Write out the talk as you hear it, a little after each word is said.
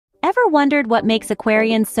Ever wondered what makes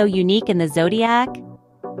Aquarians so unique in the Zodiac?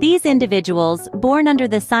 These individuals, born under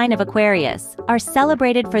the sign of Aquarius, are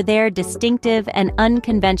celebrated for their distinctive and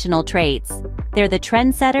unconventional traits. They're the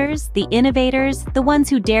trendsetters, the innovators, the ones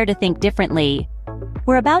who dare to think differently.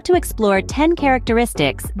 We're about to explore 10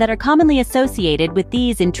 characteristics that are commonly associated with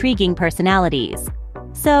these intriguing personalities.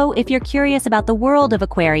 So, if you're curious about the world of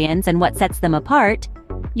Aquarians and what sets them apart,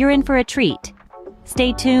 you're in for a treat.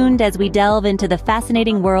 Stay tuned as we delve into the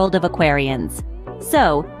fascinating world of Aquarians.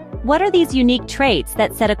 So, what are these unique traits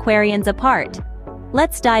that set Aquarians apart?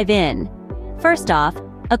 Let's dive in. First off,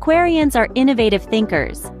 Aquarians are innovative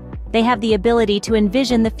thinkers. They have the ability to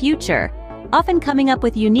envision the future, often coming up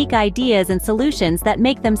with unique ideas and solutions that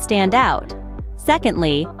make them stand out.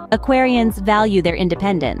 Secondly, Aquarians value their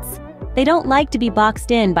independence. They don't like to be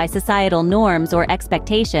boxed in by societal norms or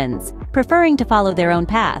expectations, preferring to follow their own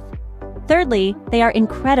path. Thirdly, they are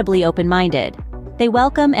incredibly open-minded. They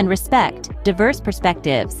welcome and respect diverse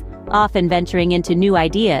perspectives, often venturing into new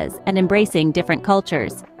ideas and embracing different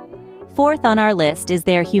cultures. Fourth on our list is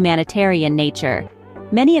their humanitarian nature.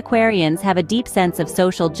 Many Aquarians have a deep sense of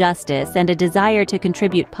social justice and a desire to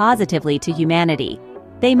contribute positively to humanity.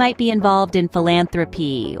 They might be involved in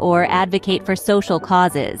philanthropy or advocate for social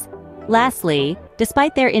causes. Lastly,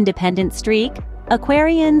 despite their independent streak,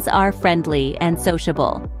 Aquarians are friendly and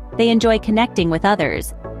sociable. They enjoy connecting with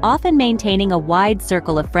others, often maintaining a wide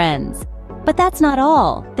circle of friends. But that's not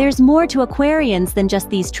all. There's more to Aquarians than just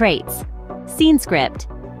these traits. Scene script.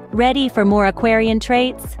 Ready for more Aquarian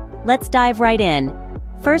traits? Let's dive right in.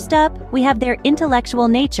 First up, we have their intellectual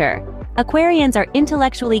nature. Aquarians are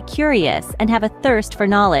intellectually curious and have a thirst for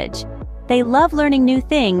knowledge. They love learning new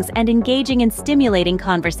things and engaging in stimulating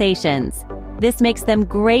conversations. This makes them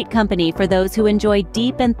great company for those who enjoy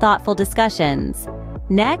deep and thoughtful discussions.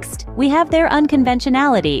 Next, we have their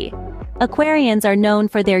unconventionality. Aquarians are known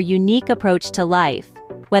for their unique approach to life.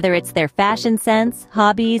 Whether it's their fashion sense,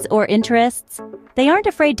 hobbies, or interests, they aren't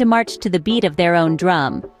afraid to march to the beat of their own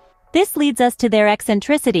drum. This leads us to their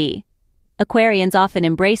eccentricity. Aquarians often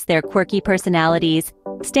embrace their quirky personalities,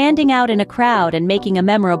 standing out in a crowd and making a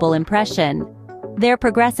memorable impression. Their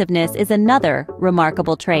progressiveness is another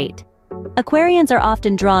remarkable trait. Aquarians are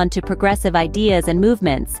often drawn to progressive ideas and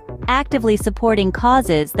movements, actively supporting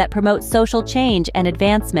causes that promote social change and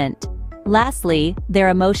advancement. Lastly, their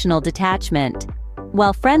emotional detachment.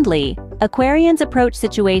 While friendly, Aquarians approach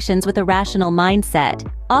situations with a rational mindset,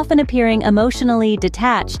 often appearing emotionally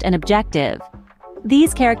detached and objective.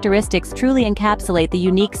 These characteristics truly encapsulate the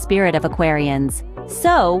unique spirit of Aquarians.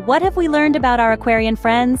 So, what have we learned about our Aquarian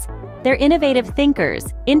friends? They're innovative thinkers,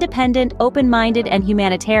 independent, open-minded, and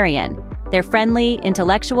humanitarian. They're friendly,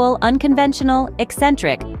 intellectual, unconventional,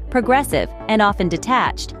 eccentric, progressive, and often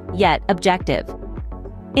detached, yet objective.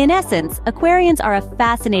 In essence, Aquarians are a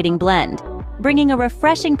fascinating blend, bringing a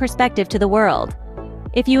refreshing perspective to the world.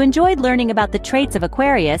 If you enjoyed learning about the traits of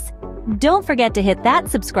Aquarius, don't forget to hit that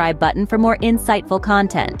subscribe button for more insightful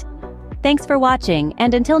content. Thanks for watching,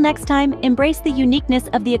 and until next time, embrace the uniqueness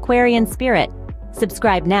of the Aquarian spirit.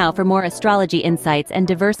 Subscribe now for more astrology insights and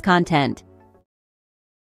diverse content.